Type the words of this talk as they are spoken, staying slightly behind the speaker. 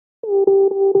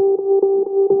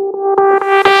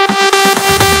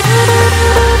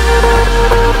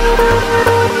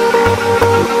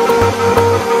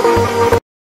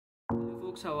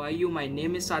my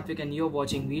name is Satvik and you're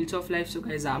watching Wheels of Life. So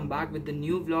guys, I'm back with the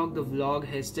new vlog, the vlog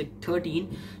 #13.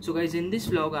 So guys, in this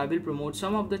vlog I will promote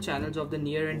some of the channels of the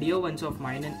near and dear ones of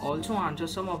mine and also answer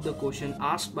some of the questions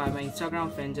asked by my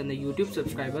Instagram friends and the YouTube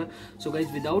subscriber. So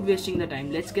guys, without wasting the time,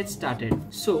 let's get started.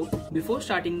 So before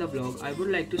starting the vlog, I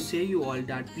would like to say you all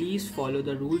that please follow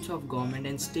the rules of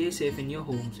government and stay safe in your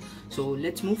homes. So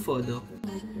let's move further.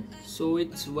 So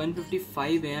it's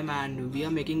 1:55 AM and we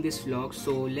are making this vlog,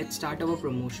 so let's start our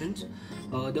promotions.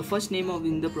 The first name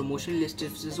in the promotion list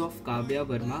is of Kavya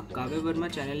Verma. Kavya Verma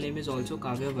channel name is also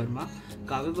Kavya Verma.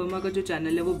 Kavya Verma का जो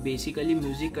channel है वो basically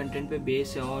music content पे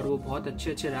base है और वो बहुत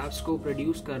अच्छे अच्छे रैप्स को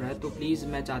प्रोड्यूस कर रहा है. तो प्लीज़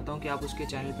मैं चाहता हूँ कि आप उसके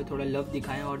चैनल पे थोड़ा लव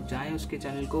दिखाएं और जाएं उसके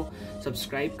चैनल को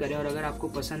सब्सक्राइब करें. और अगर आपको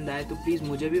पसंद आए तो प्लीज़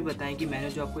मुझे भी बताएं कि मैंने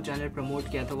जो आपको चैनल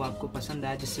प्रमोट किया था वो आपको पसंद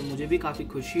आया, जिससे मुझे भी काफ़ी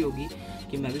खुशी होगी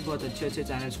कि मैं भी बहुत अच्छे अच्छे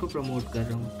चैनल्स को प्रमोट कर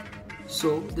रहा हूँ. So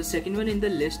the second one in the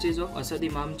list is of Asad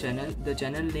Imam channel. The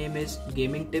channel name is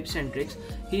Gaming Tips and Tricks.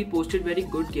 He posted very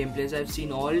good gameplays. I've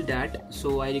seen all that.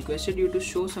 So I requested you to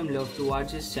show some love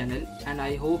towards his channel and I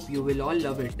hope you will all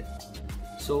love it.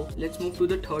 So let's move to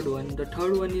the third one. The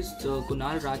third one is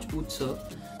Kunal Rajput sir.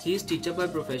 He is teacher by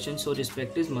profession, so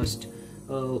respect is must.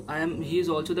 He is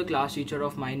also the class teacher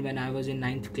of mine when I was in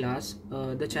 9th class.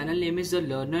 The channel name is The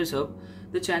Learners Hub.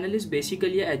 The channel is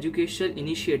basically an educational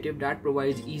initiative that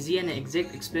provides easy and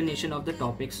exact explanation of the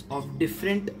topics of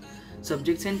different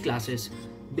subjects and classes.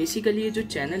 Basically ये जो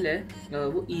channel है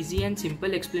वो easy and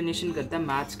simple explanation करता है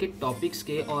maths के topics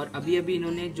के. और अभी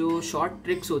इन्होंने जो शॉर्ट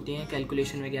ट्रिक्स होती हैं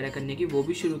कैलकुलेशन वगैरह करने की वो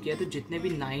भी शुरू किया. तो जितने भी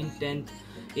 9th 10th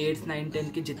 8th 9th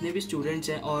 10th के जितने भी स्टूडेंट्स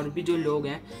हैं और भी जो लोग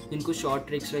हैं जिनको शॉर्ट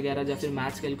ट्रिक्स वगैरह या फिर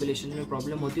मैथ्स कैलकुलेशन में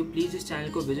प्रॉब्लम होती है, प्लीज़ इस चैनल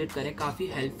को विजिट करें. काफ़ी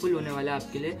हेल्पफुल होने वाला है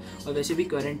आपके लिए. और वैसे भी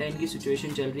क्वारंटाइन की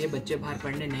सिचुएशन चल रही है, बच्चे बाहर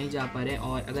पढ़ने नहीं जा पा रहे हैं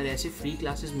और अगर ऐसे फ्री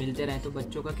क्लासेस मिलते रहें तो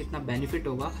बच्चों का कितना बेनिफिट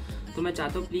होगा. तो मैं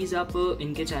चाहता हूँ प्लीज़ आप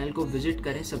इनके चैनल को विजिट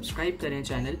करें, सब्सक्राइब करें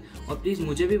चैनल, और प्लीज़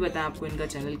मुझे भी बताएं आपको इनका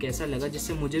चैनल कैसा लगा,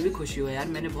 जिससे मुझे भी खुशी हो यार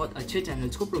मैंने बहुत अच्छे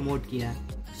चैनल्स को प्रमोट किया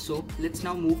है. So let's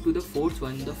now move to the fourth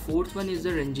one. The fourth one is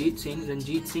the Ranjit Singh.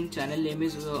 Ranjit Singh channel name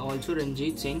is also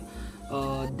Ranjit Singh.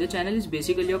 The channel is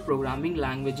basically of programming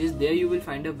languages. There you will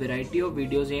find a variety of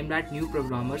videos aimed at new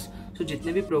programmers. So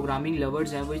जितने भी programming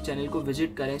lovers हैं वो इस channel को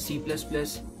visit करें. C++,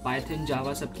 Python,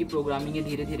 जावा सबकी programming ये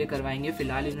धीरे धीरे करवाएंगे.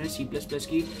 फिलहाल इन्होंने C++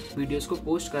 की वीडियोस को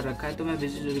पोस्ट कर रखा है. तो मैं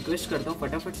रिक्वेस्ट करता हूँ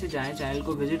फटाफट से जाएं, चैनल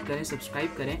को विजिट करें,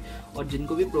 सब्सक्राइब करें. और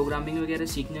जिनको भी प्रोग्रामिंग वगैरह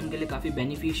सीखने उनके लिए काफ़ी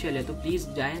बेनिफिशियल है, तो प्लीज़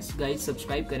जाएँ गाइस,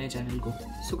 सब्सक्राइब करें चैनल को.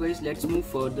 So guys let's move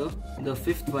further. The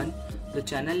fifth one, the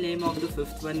channel name of the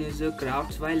fifth one is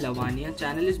Crafts by Lavania.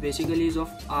 Channel is basically is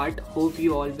of art. Hope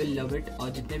you all will love it. और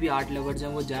जितने भी art lovers हैं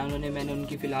वो जाएं. मैंने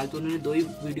उनकी फ़िलहाल तो उन्होंने 2 ही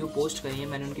वीडियो पोस्ट करी है,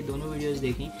 मैंने उनकी दोनों वीडियोस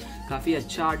देखी. काफ़ी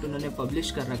अच्छा आर्ट उन्होंने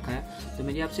पब्लिश कर रखा है. तो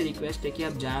मेरी आपसे रिक्वेस्ट है कि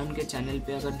आप जाएँ उनके चैनल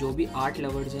पे. अगर जो भी आर्ट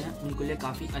लवर्स हैं उनके लिए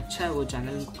काफ़ी अच्छा है वो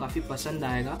चैनल, उनको काफ़ी पसंद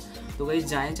आएगा. तो गाइस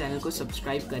जाएँ, चैनल को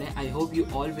सब्सक्राइब करें. I hope you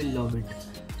all will love it.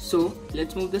 So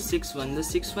let's move the sixth one. The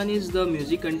sixth one is the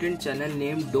music content channel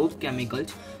named Dope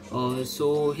Chemicals. So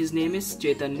his name is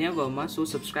Chaitanya Verma. So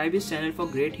subscribe his channel for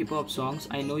great hip hop songs.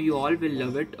 I know you all will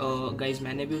love it. Guys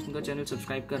मैंने भी उनका channel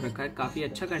subscribe कर रखा है. काफ़ी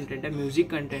अच्छा content है, music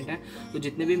content है. तो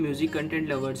जितने भी म्यूजिक कंटेंट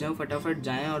लवर्स हैं वो फटाफट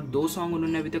जाएं. और 2 सॉन्ग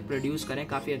उन्होंने अभी तक प्रोड्यूस करें,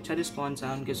 काफ़ी अच्छा रिस्पॉन्स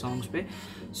आया उनके सॉन्ग्स पे.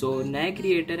 सो नए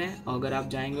क्रिएटर हैं, अगर आप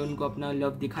जाएंगे उनको अपना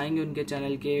लव दिखाएंगे उनके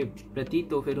चैनल के प्रति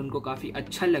तो फिर उनको काफ़ी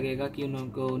अच्छा लगेगा कि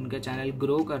उनको उनका चैनल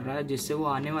ग्रो कर रहा है, जिससे वो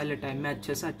आने वाले टाइम में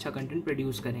अच्छे से अच्छा कंटेंट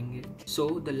प्रोड्यूस करेंगे. So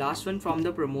the last one from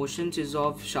the promotions is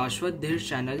of शाश्वत धीर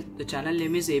channel. The channel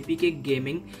name is APK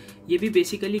gaming. ये भी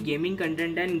basically gaming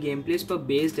content end game place पर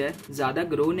बेस्ड है. ज़्यादा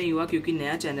ग्रो नहीं हुआ क्योंकि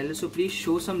नया चैनल है. So please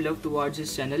show some love towards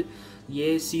this channel.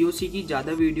 ये COC की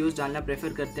ज़्यादा वीडियोस डालना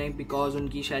प्रेफर करते हैं बिकॉज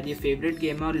उनकी शायद ये फेवरेट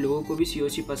गेम है और लोगों को भी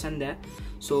COC पसंद है.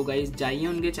 सो गाइज जाइए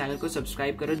उनके चैनल को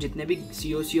सब्सक्राइब करो. जितने भी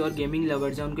COC और गेमिंग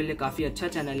लवर्स हैं उनके लिए काफ़ी अच्छा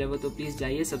चैनल है वो. तो प्लीज़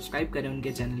जाइए सब्सक्राइब करें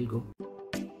उनके चैनल को.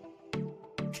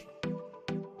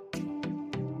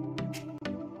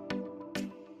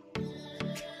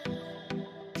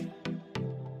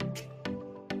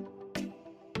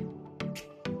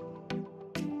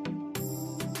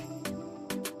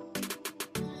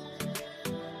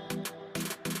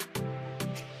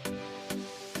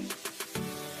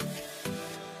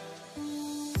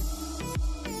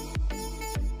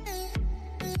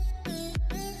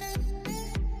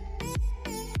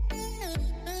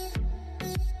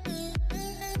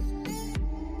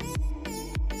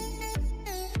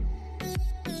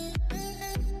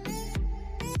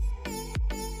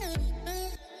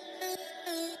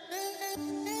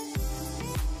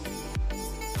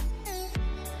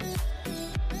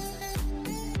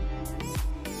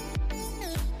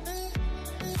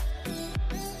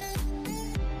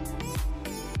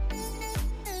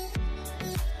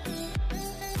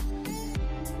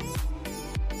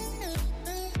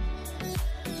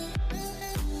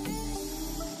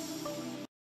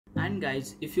 And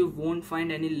guys, if you won't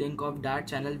find any link of that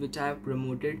channel which I have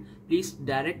promoted, please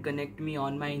direct connect me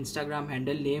on my Instagram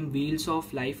handle name wheels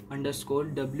of life _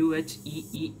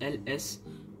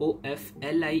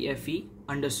 WHEELSOFLIFE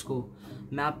 _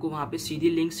 मैं आपको वहाँ पे सीधी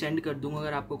link send कर दूंगा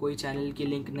अगर आपको कोई चैनल की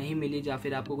लिंक नहीं मिली या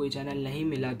फिर आपको कोई चैनल नहीं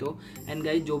मिला तो। एंड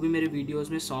गाइज, जो भी मेरे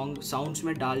वीडियोस में साउंड्स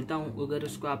में डालता हूँ, अगर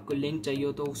उसको आपको लिंक चाहिए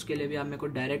हो तो उसके लिए भी आप मेरे को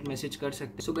डायरेक्ट मैसेज कर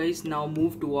सकते हैं। So guys, now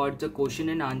move towards the question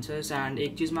and answers. And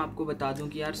एक चीज़ मैं आपको बता दूँ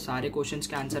कि यार सारे क्वेश्चंस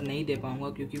के आंसर नहीं दे पाऊंगा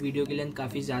क्योंकि वीडियो की लेंथ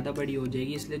काफ़ी ज़्यादा बड़ी हो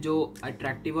जाएगी, इसलिए जो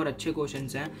अट्रैक्टिव और अच्छे क्वेश्चन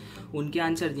हैं उनके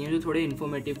आंसर दिए जो थोड़े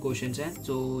इन्फॉर्मेटिव क्वेश्चन हैं।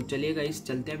 सो चलिए गाइज,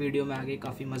 चलते हैं वीडियो में आगे,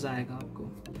 काफ़ी मज़ा आएगा आपको।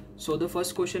 So the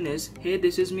first question is, hey,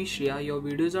 this is me Shreya, your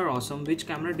videos are awesome, which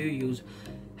camera do you use?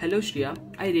 Hello Shreya,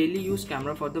 I rarely use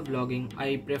camera for the vlogging. I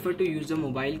prefer to use the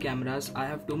mobile cameras. I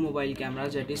have two mobile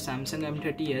cameras, that is Samsung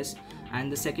M30s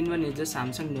and the second one is the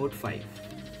Samsung Note 5.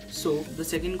 So the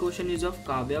second question is of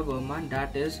Kavya Verma,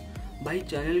 that is, भाई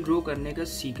channel grow करने का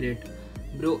secret?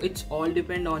 Bro, it's all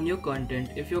depend on your content.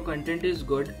 If your content is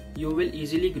good, you will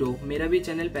easily grow. मेरा भी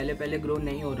channel पहले grow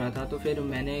नहीं हो रहा था, तो फिर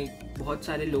मैंने बहुत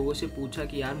सारे लोगों से पूछा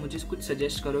कि यार मुझे कुछ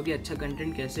सजेस्ट करो कि अच्छा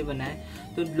कंटेंट कैसे बनाएं।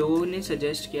 तो लोगों ने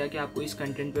सजेस्ट किया कि आपको इस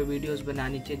कंटेंट पे वीडियोस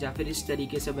बनानी चाहिए या फिर इस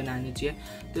तरीके से बनानी चाहिए।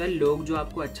 तो यार लोग जो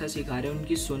आपको अच्छा सिखा रहे हैं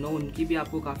उनकी सुनो, उनकी भी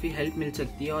आपको काफ़ी हेल्प मिल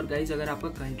सकती है। और गाइज, अगर आपका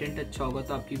कंटेंट अच्छा होगा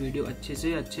तो आपकी वीडियो अच्छे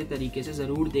से अच्छे तरीके से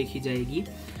ज़रूर देखी जाएगी।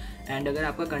 एंड अगर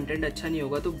आपका कंटेंट अच्छा नहीं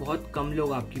होगा तो बहुत कम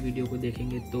लोग आपकी वीडियो को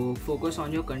देखेंगे। तो focus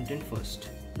on your content first.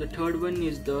 The third one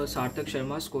is the सार्थक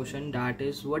शर्मा's question, that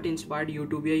is what inspired you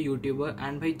to be a YouTuber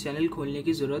and भाई चैनल खोलने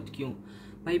की ज़रूरत क्यों?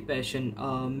 भाई पैशन।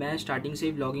 मैं स्टार्टिंग से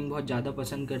ही व्लॉगिंग बहुत ज़्यादा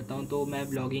पसंद करता हूँ, तो मैं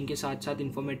व्लॉगिंग के साथ साथ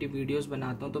इन्फॉर्मेटिव वीडियोस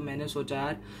बनाता हूँ। तो मैंने सोचा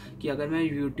यार कि अगर मैं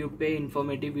यूट्यूब पे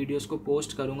इन्फॉर्मेटिव वीडियोस को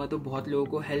पोस्ट करूँगा तो बहुत लोगों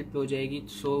को हेल्प हो जाएगी।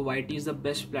 सो YT is the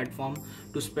best platform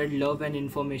to spread love and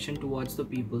information towards the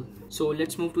people. So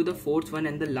let's move to the fourth one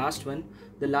and the last one.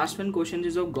 The last one question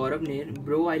is of Gaurav Nair.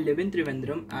 Bro, I live in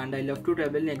Trivandrum and I love to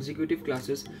travel in executive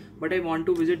classes, but I want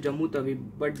to visit Jammu Tawi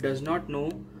but does not know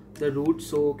the route.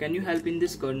 So can you help in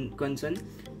this concern?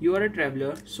 You are a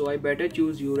traveler, so I better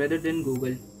choose you rather than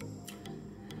Google.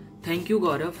 Thank you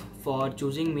Gaurav for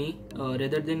choosing me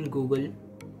rather than Google.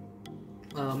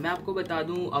 मैं आपको बता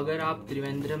दूं, अगर आप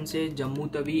त्रिवेंद्रम से जम्मू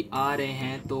तवी आ रहे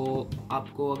हैं तो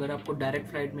अगर आपको डायरेक्ट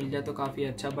फ़्लाइट मिल जाए तो काफ़ी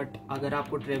अच्छा। बट अगर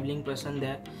आपको ट्रैवलिंग पसंद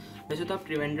है, वैसे तो आप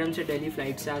त्रिवेंद्रम से दिल्ली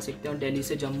फ़्लाइट से आ सकते हैं और दिल्ली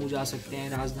से जम्मू जा सकते हैं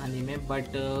राजधानी में।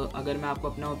 बट अगर मैं आपको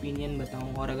अपना ओपिनियन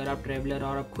बताऊं, और अगर आप ट्रैवलर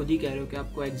और आप खुद ही कह रहे हो कि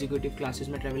आपको एग्जीक्यूटिव क्लासेस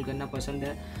में ट्रैवल करना पसंद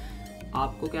है,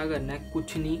 आपको क्या करना है,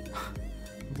 कुछ नहीं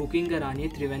बुकिंग करानी है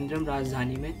त्रिवेंद्रम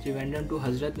राजधानी में, त्रिवेंद्रम टू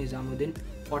हज़रत निज़ामुद्दीन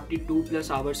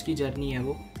 42+ आवर्स की जर्नी है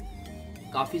वो।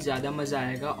 काफ़ी ज़्यादा मज़ा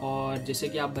आएगा। और जैसे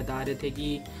कि आप बता रहे थे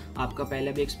कि आपका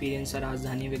पहला भी एक्सपीरियंस था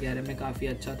राजधानी वगैरह में, काफ़ी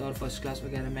अच्छा था और फर्स्ट क्लास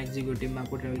वगैरह में एग्जीक्यूटिव में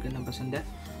आपको ट्रैवल करना पसंद है।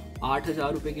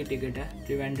 8,000 रुपये की टिकट है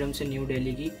त्रिवेंद्रम से न्यू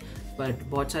दिल्ली की। बट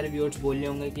बहुत सारे व्यूअर्स बोल रहे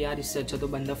होंगे कि यार इससे अच्छा तो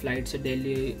बंदा फ़्लाइट से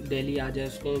दिल्ली आ जाए,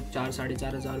 उसको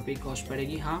 4-4,500 रुपये की कॉस्ट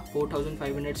पड़ेगी। हाँ,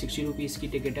 4,560 रुपीज़ की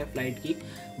टिकट है फ़्लाइट की।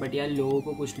 बट यार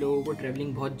कुछ लोगों को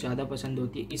ट्रैवलिंग बहुत ज़्यादा पसंद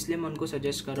होती है, इसलिए मैं उनको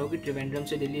सजेस्ट कर रहा हूँ कि त्रिवेंद्रम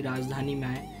से दिल्ली राजधानी में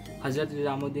आए, हज़रत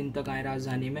निज़ामुद्दीन तक आए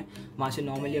राजधानी में, वहाँ से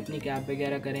नॉर्मली अपनी कैब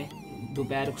वगैरह करें,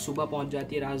 दोपहर सुबह पहुँच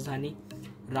जाती है राजधानी,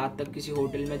 रात तक किसी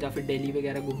होटल में या फिर दिल्ली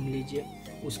वगैरह घूम लीजिए।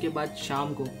 उसके बाद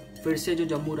शाम को फिर से जो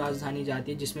जम्मू राजधानी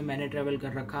जाती है, जिसमें मैंने ट्रैवल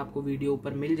कर रखा, आपको वीडियो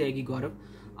ऊपर मिल जाएगी गौरव,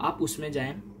 आप उसमें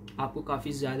जाएं, आपको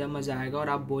काफ़ी ज़्यादा मज़ा आएगा और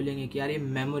आप बोलेंगे कि यार ये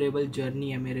मेमोरेबल जर्नी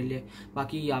है मेरे लिए।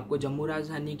 बाकी आपको जम्मू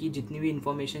राजधानी की जितनी भी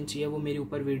इन्फॉर्मेशन चाहिए वो मेरे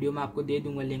ऊपर वीडियो में आपको दे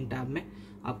दूंगा, लिंक टैब में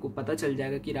आपको पता चल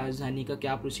जाएगा कि राजधानी का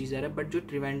क्या प्रोसीजर है। बट जो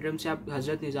त्रिवेंद्रम से आप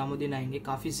हज़रत निज़ामुद्दीन आएंगे,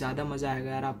 काफ़ी ज़्यादा मज़ा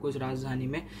आएगा यार आपको उस राजधानी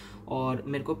में। और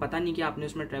मेरे को पता नहीं कि आपने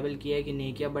उसमें ट्रैवल किया है कि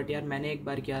नहीं किया, बट यार मैंने एक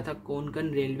बार किया था।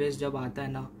 कोंकण रेलवेज जब आता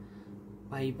है ना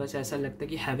भाई, बस ऐसा लगता है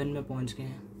कि हेवन में पहुंच गए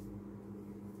हैं,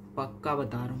 पक्का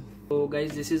बता रहा हूँ। तो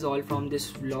guys, this is all from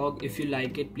this vlog. If you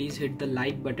like it please hit the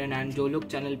like button and जो लोग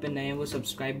चैनल पे नए हैं वो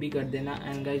सब्सक्राइब भी कर देना।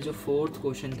 एंड गाइज, जो फोर्थ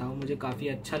क्वेश्चन था वो मुझे काफ़ी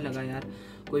अच्छा लगा यार,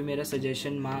 कोई मेरा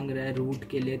सजेशन मांग रहा है रूट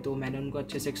के लिए, तो मैंने उनको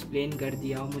अच्छे से एक्सप्लेन कर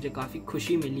दिया और मुझे काफ़ी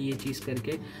खुशी मिली ये चीज़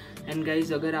करके। एंड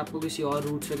गाइज, अगर आपको किसी और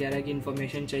रूट्स वगैरह की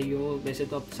इन्फॉर्मेशन चाहिए हो, वैसे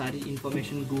तो अब सारी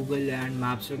इन्फॉर्मेशन गूगल एंड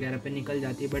मैप्स वगैरह पे निकल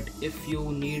जाती है, but if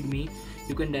you need me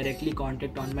you can directly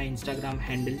contact on my Instagram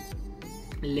handle.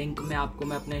 Link में आपको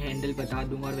मैं अपने हैंडल बता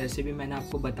दूंगा, और वैसे भी मैंने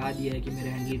आपको बता दिया है कि मेरे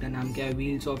हैंडल का नाम क्या है,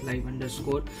 व्हील्स ऑफ लाइफ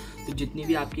 _ तो जितनी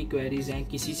भी आपकी क्वेरीज़ हैं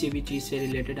किसी से भी चीज़ से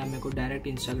रिलेटेड, आप मेरे को डायरेक्ट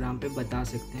इंस्टाग्राम पे बता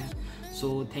सकते हैं।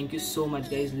 So thank you so much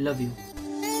guys, love you.